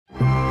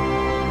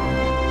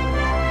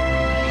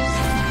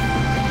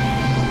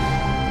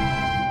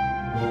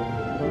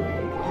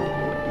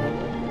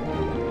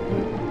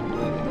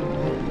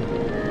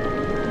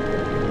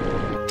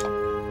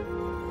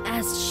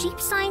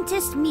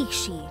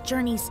Miikshi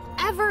journeys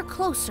ever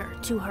closer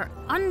to her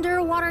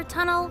underwater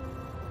tunnel,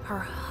 her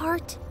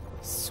heart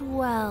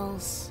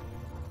swells.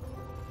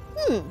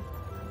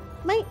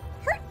 My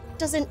heart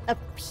doesn't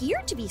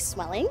appear to be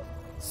swelling.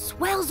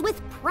 Swells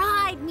with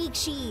pride,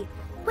 Miikshi!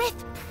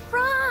 With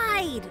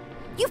pride!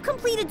 You've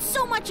completed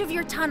so much of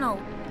your tunnel.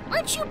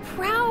 Aren't you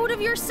proud of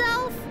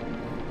yourself?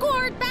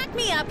 Gord, back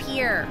me up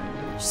here.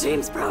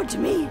 Seems proud to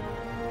me.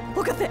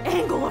 Look at the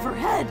angle of her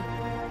head.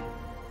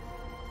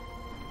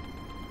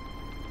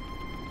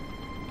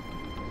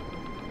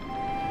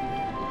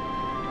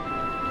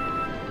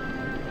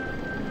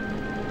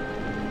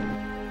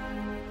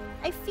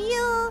 I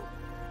feel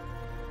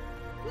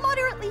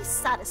moderately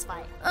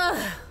satisfied.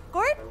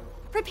 Gord,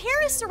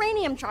 prepare a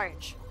serenium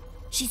charge.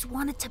 She's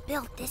wanted to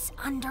build this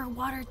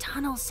underwater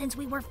tunnel since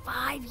we were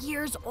 5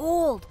 years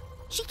old.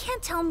 She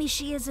can't tell me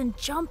she isn't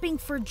jumping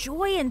for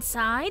joy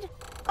inside.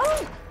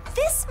 Oh,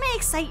 this may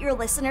excite your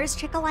listeners,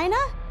 Chickalina.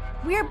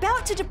 We're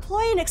about to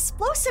deploy an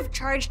explosive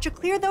charge to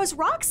clear those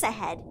rocks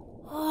ahead.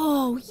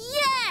 Oh,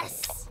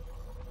 yes!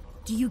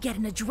 Do you get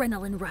an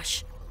adrenaline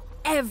rush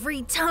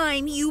every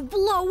time you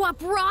blow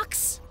up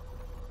rocks?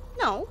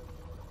 No,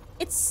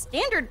 it's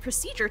standard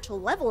procedure to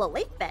level a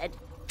lake bed.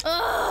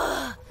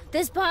 Ugh!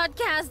 This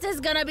podcast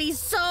is gonna be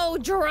so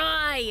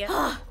dry!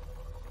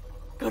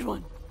 Good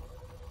one.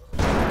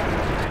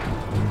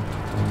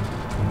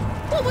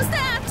 What was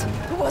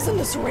that? It wasn't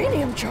the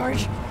serenium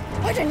charge.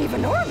 I didn't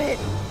even orbit.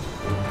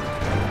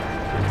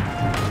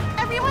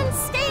 Everyone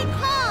stay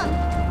calm!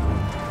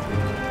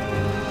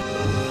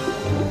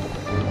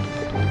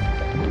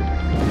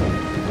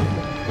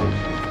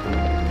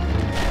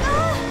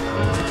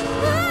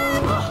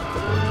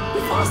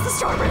 We've lost the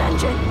starboard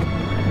engine.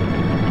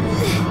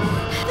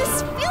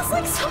 This feels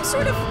like some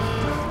sort of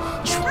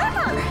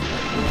tremor.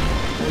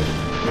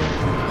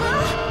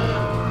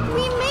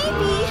 We may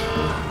be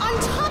on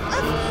top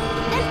of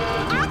an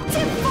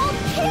active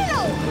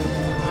volcano.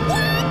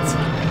 What?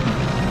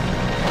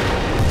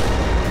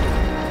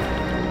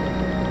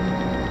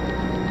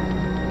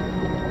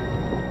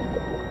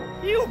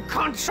 You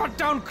can't shut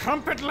down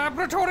Crumpet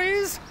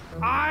Laboratories!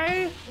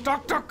 I,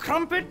 Dr.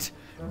 Crumpet,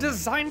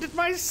 designed it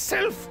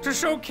myself to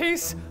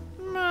showcase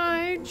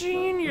my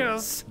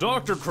genius.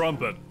 Dr.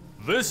 Crumpet,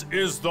 this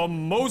is the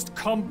most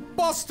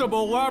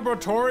combustible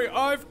laboratory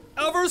I've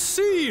ever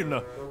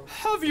seen.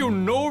 Have you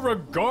no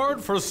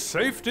regard for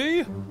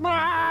safety?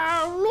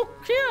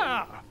 Look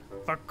here.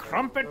 The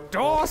Crumpet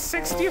Door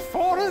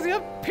 64 is the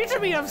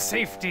epitome of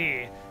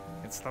safety.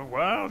 It's the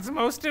world's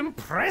most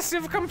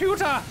impressive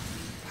computer,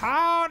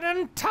 powered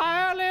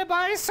entirely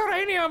by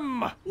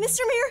serenium.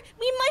 Mr. Mayor,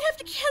 we might have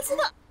to cancel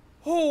the...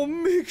 Oh,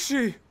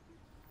 Miikshi.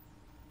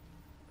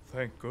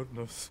 Thank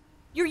goodness.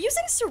 You're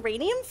using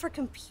serenium for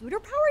computer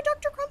power,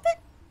 Dr. Crumpet?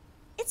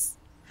 It's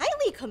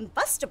highly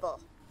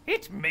combustible.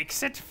 It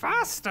makes it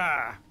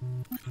faster.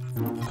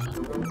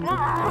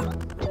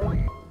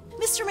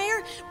 Mr.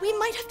 Mayor, we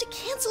might have to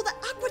cancel the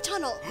aqua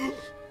tunnel.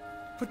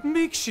 But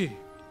Miikshi,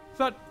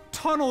 that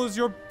tunnel is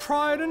your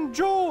pride and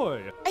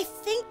joy. I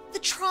think the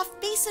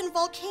Trough Basin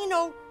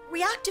volcano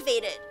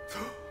reactivated.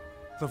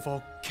 The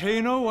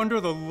volcano under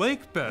the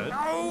lake bed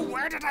Oh,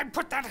 where did I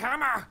put that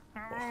hammer?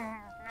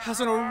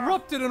 hasn't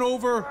erupted in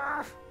over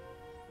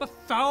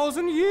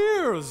 1,000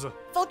 years.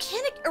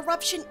 Volcanic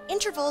eruption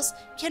intervals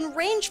can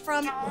range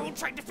from Oh,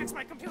 trying to fix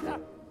my computer.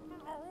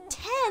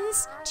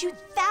 tens to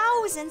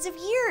thousands of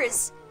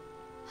years.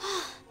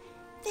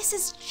 This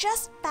is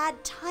just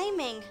bad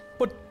timing.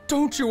 But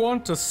don't you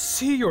want to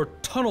see your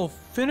tunnel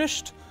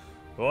finished?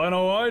 Well, I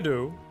know I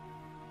do.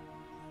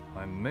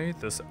 I made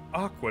this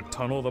aqua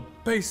tunnel the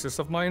basis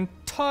of my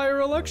entire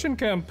election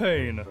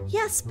campaign.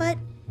 Yes, but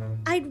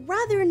I'd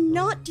rather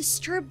not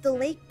disturb the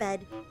lake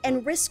bed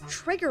and risk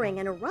triggering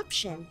an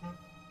eruption.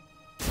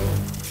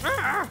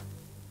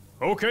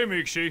 Okay,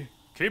 Miikshi,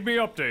 keep me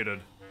updated.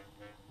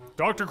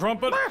 Dr.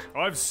 Crumpet,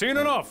 I've seen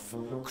enough.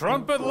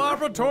 Crumpet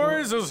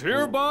Laboratories is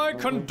hereby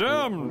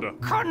condemned.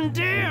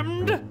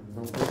 Condemned?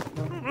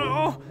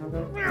 Oh.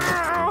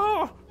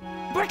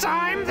 But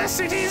I'm the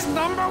city's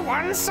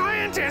 #1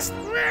 scientist.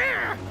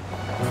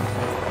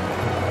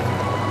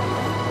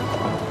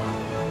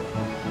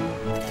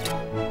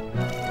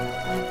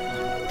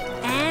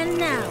 And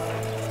now,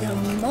 the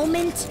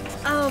moment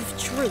of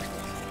truth.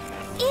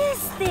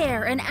 Is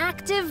there an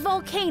active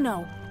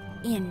volcano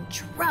in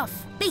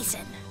Trough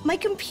Basin? My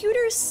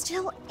computer's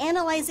still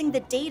analyzing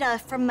the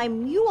data from my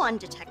muon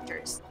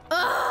detectors.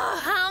 Ugh,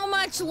 how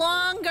much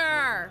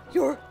longer?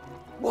 Your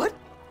what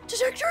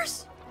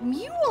detectors?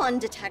 Muon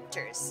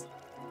detectors.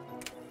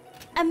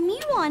 A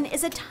muon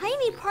is a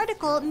tiny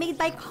particle made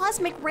by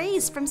cosmic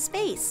rays from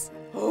space.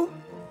 Oh?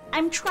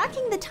 I'm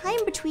tracking the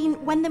time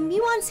between when the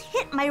muons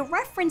hit my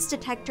reference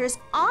detectors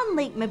on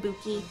Lake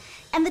Mibuki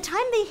and the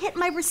time they hit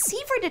my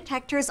receiver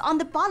detectors on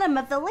the bottom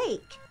of the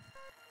lake.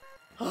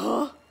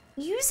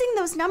 Using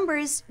those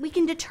numbers, we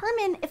can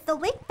determine if the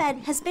lake bed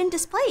has been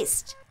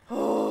displaced.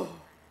 Oh.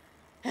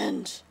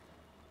 And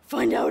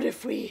find out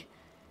if we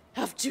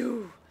have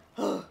to,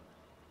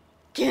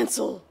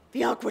 cancel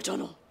the aqua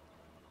tunnel.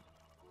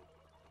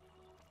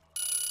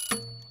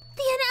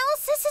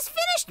 This is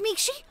finished,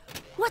 Miikshi.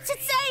 What's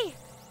it say?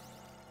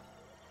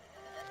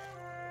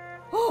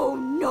 Oh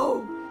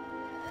no!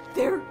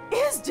 There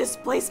is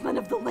displacement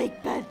of the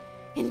lake bed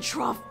in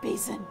Trough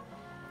Basin.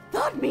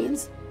 That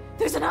means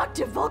there's an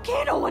active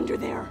volcano under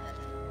there.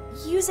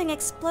 Using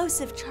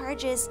explosive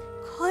charges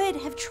could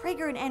have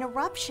triggered an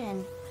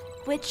eruption,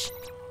 which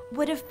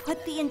would have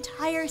put the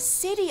entire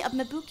city of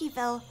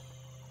Mibukiville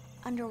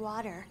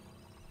underwater.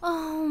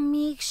 Oh,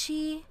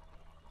 Miikshi.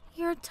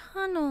 Your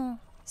tunnel.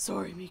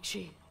 Sorry,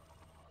 Miikshi.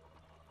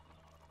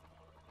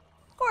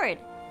 Gord,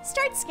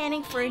 start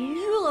scanning for a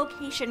new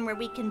location where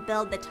we can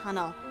build the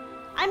tunnel.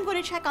 I'm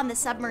going to check on the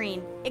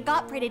submarine. It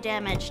got pretty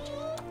damaged.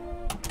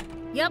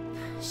 Yup,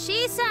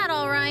 she's sad,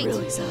 all right.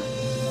 Really sad.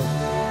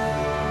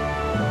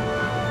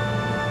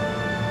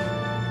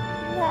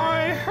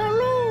 Why,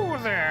 hello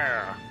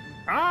there.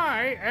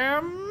 I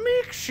am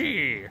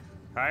Miikshi.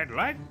 I'd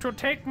like to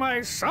take my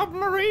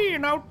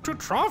submarine out to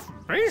Trough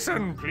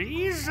Basin,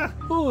 please.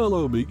 Oh,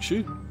 hello,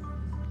 Miikshi.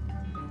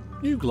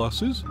 New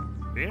glasses.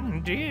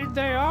 Indeed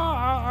they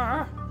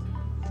are.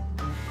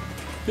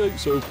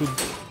 Gates open.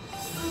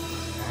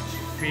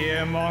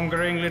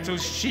 Fear-mongering little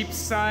sheep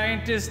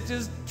scientist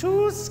is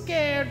too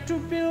scared to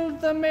build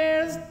the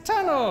mayor's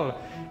tunnel,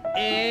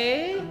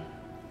 eh?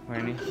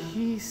 When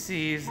he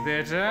sees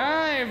that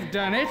I've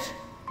done it,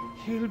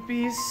 he'll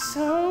be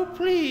so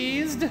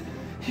pleased,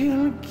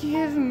 he'll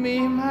give me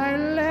my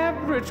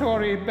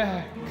laboratory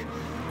back.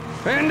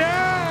 And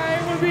I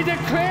will be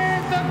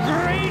declared the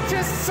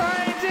greatest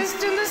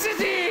scientist in the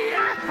city!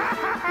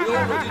 We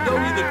already know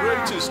you're the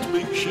greatest,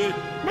 Miikshi.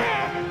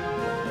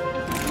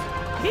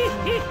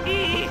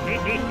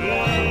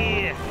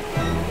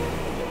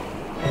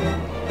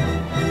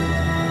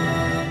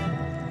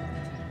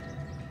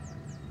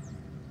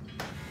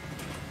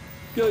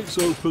 Gates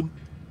open.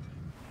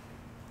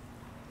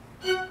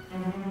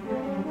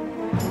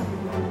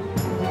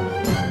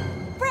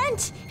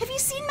 Brent, have you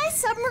seen my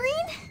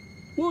submarine?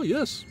 Well,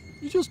 yes.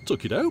 You just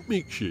took it out,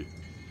 Miikshi.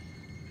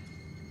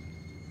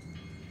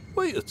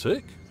 Wait a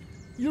tick.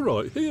 You're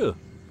right here.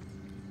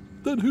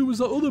 Then who was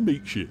that other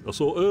Miikshi I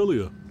saw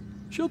earlier?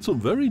 She had some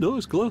very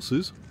nice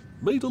glasses.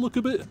 Made her look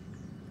a bit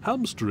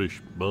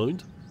hamsterish,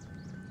 mind.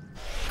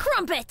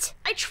 Crumpet!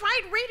 I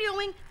tried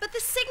radioing, but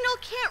the signal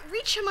can't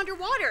reach him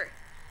underwater.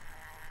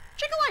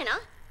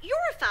 Chickalina, you're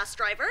a fast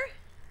driver.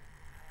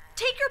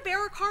 Take your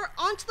bearer car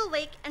onto the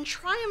lake and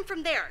try him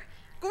from there.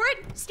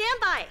 Gord,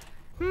 stand by.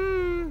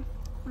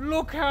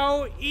 Look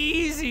how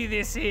easy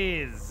this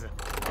is.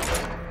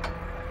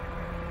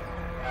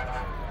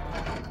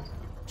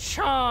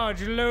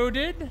 Charge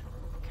loaded.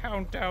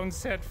 Countdown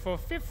set for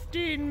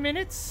 15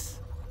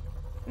 minutes.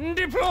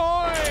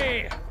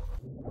 Deploy!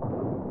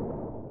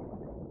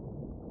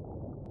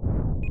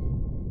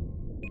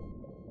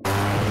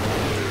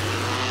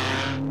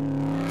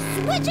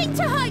 Switching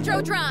to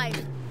hydro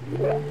drive!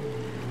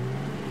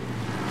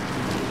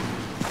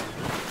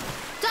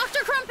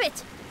 Dr.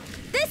 Crumpet!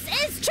 This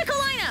is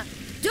Chickalina!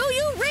 Do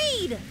you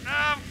read?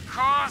 Of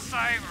course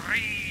I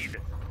read.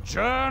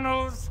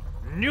 Journals,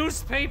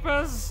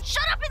 newspapers.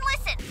 Shut up and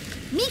listen!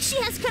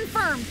 Miikshi has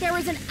confirmed there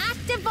is an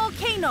active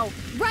volcano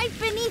right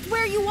beneath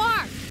where you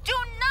are. Do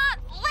not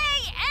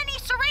lay any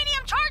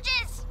serenium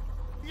charges!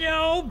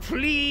 No,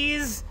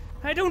 please.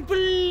 I don't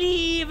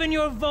believe in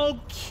your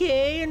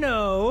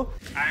volcano.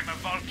 I'm a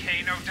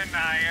volcano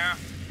denier.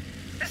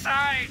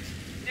 Besides,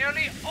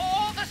 nearly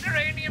all the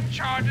serenium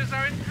charges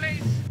are in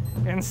place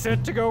and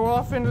set to go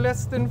off in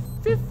less than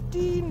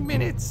 15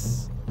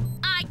 minutes.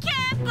 I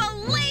can't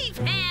believe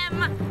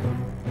him!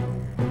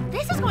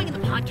 This is going in the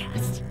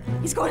podcast.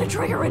 He's going to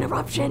trigger an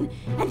eruption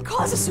and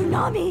cause a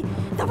tsunami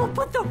that will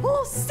put the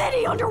whole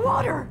city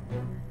underwater.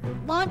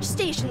 Launch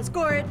stations,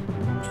 Gord.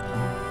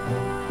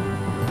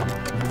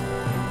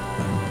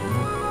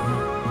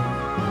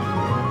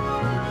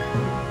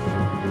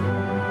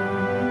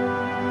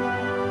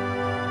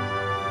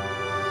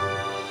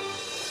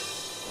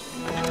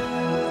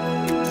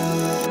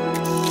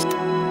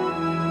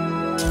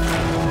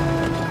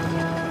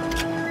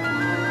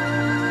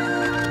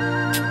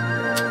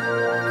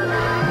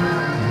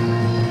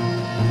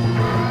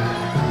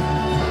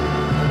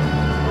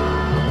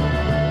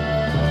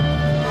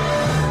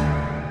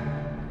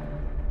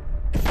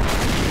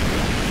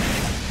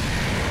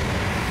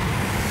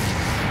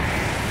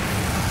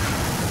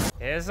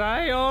 As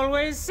I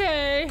always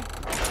say,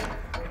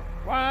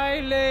 why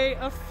lay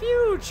a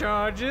few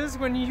charges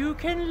when you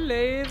can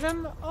lay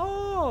them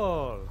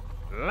all?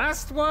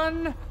 Last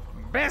one,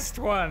 best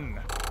one.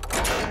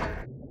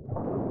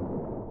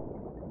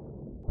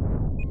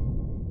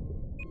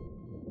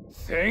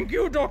 Thank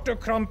you, Dr.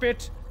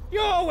 Crumpet.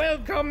 You're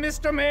welcome,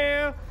 Mr.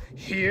 Mayor.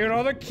 Here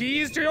are the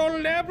keys to your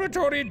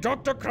laboratory,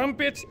 Dr.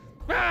 Crumpet.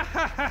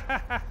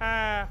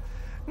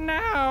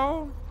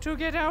 Now, to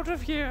get out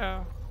of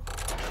here.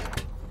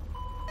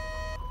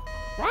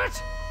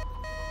 What?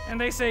 And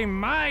they say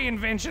my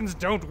inventions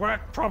don't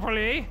work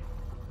properly?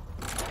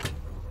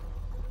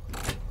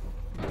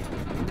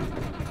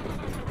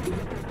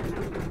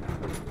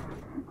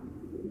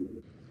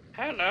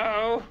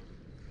 Hello.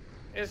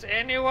 Is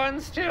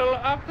anyone still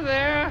up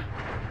there?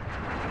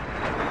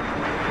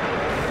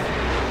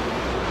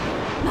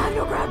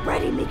 Magnograph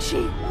ready,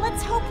 Miikshi.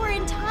 Let's hope we're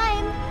in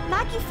time.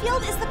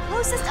 Mibukiville is the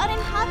closest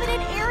uninhabited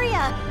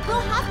area.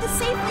 We'll have to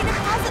safely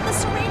deposit the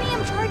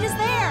serenium charges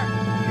there.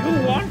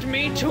 You want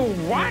me to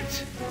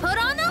what? Put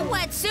on a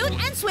wetsuit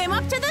and swim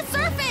up to the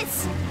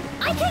surface.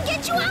 I can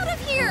get you out of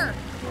here.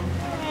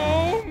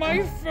 Oh,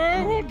 my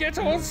fur will get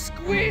all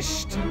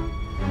squished.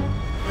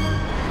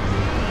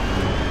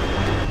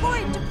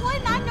 Gord, deploy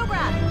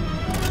Magnograph.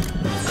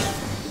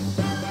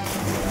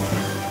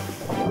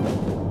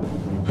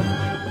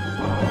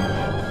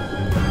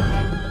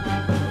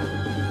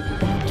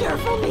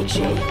 Careful,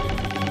 Miikshi.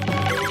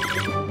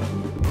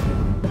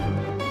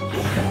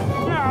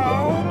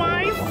 Oh,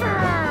 my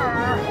fur!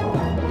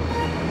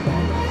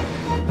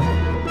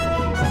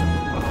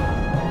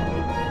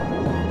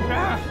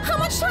 How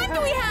much time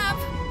do we have?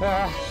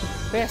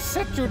 They're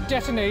set to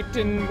detonate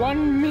in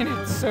 1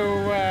 minute, so,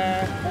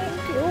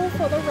 thank you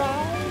for the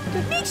ride.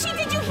 Miikshi,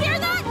 did you hear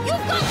that?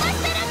 You've got less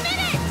than a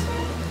minute!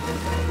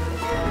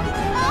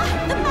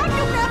 The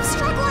Magnograph's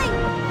struggling.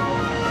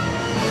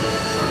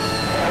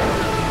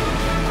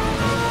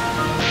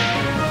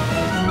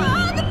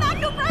 The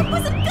Magnograph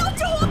wasn't built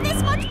to hold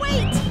this much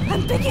weight.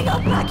 I'm picking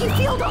up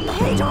Mibukiville on the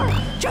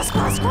Hadar, just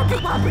past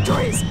Crooked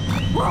Laboratories.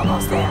 We're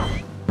almost there.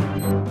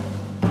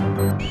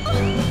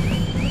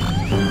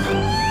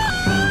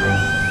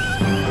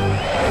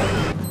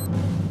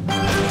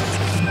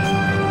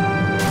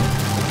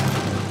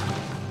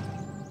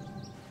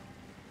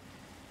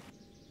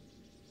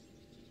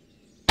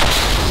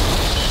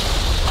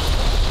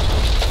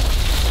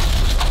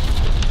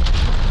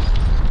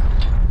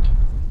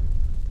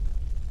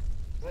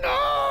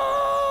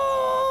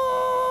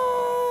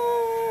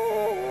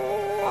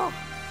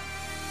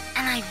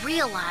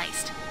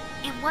 Realized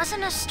it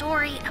wasn't a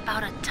story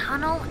about a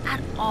tunnel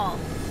at all.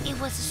 It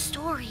was a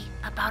story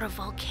about a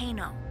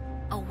volcano,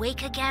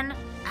 awake again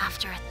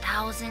after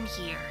 1,000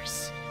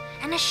 years,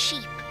 and a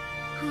sheep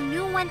who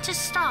knew when to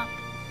stop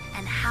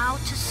and how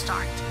to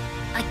start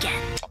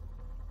again.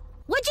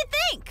 What'd you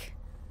think?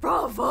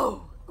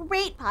 Bravo!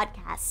 Great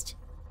podcast.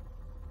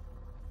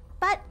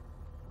 But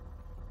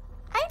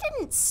I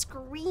didn't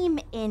scream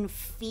in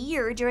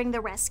fear during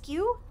the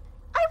rescue.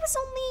 I was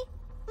only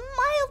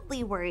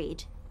mildly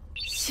worried.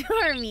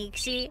 Sure,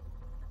 Miikshi.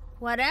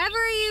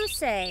 Whatever you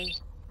say.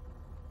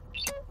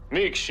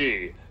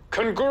 Miikshi,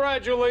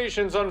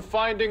 congratulations on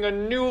finding a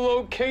new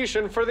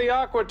location for the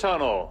aqua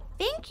tunnel.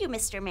 Thank you,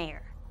 Mr.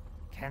 Mayor.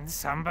 Can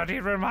somebody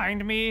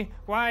remind me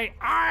why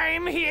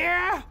I'm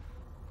here?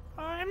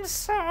 I'm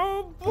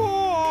so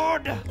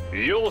bored.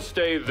 You'll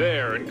stay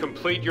there and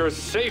complete your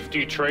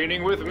safety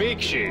training with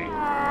Miikshi.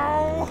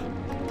 Oh.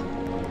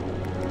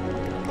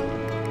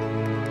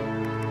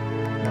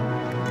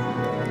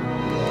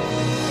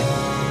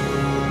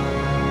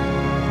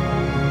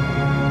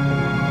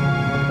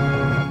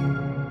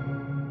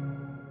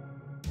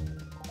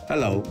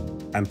 Hello,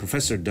 I'm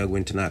Professor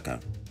Dougwin Tanaka.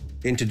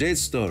 In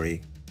today's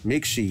story,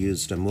 Miikshi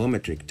used a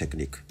muometric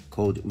technique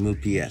called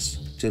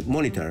muPS to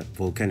monitor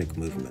volcanic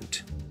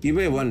movement. You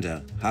may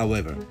wonder,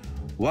 however,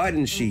 why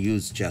didn't she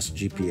use just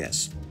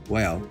GPS?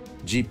 Well,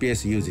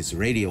 GPS uses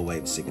radio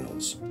wave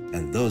signals,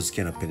 and those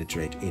cannot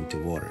penetrate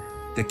into water.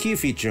 The key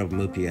feature of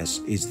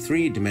muPS is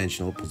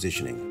three-dimensional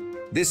positioning.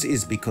 This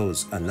is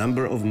because a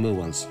number of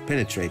muons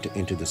penetrate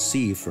into the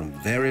sea from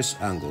various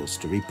angles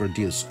to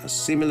reproduce a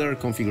similar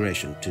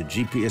configuration to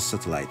GPS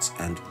satellites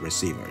and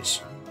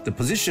receivers. The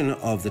position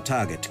of the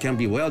target can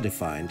be well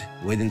defined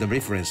within the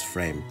reference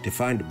frame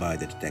defined by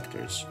the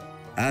detectors.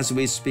 As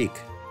we speak,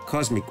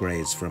 cosmic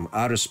rays from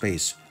outer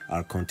space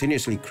are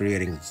continuously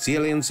creating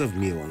zillions of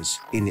muons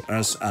in the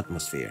Earth's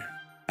atmosphere,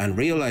 and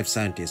real-life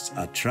scientists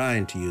are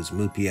trying to use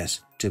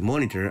muPS to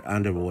monitor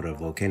underwater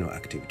volcano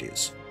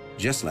activities,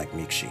 just like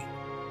Miikshi.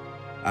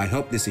 I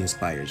hope this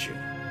inspires you.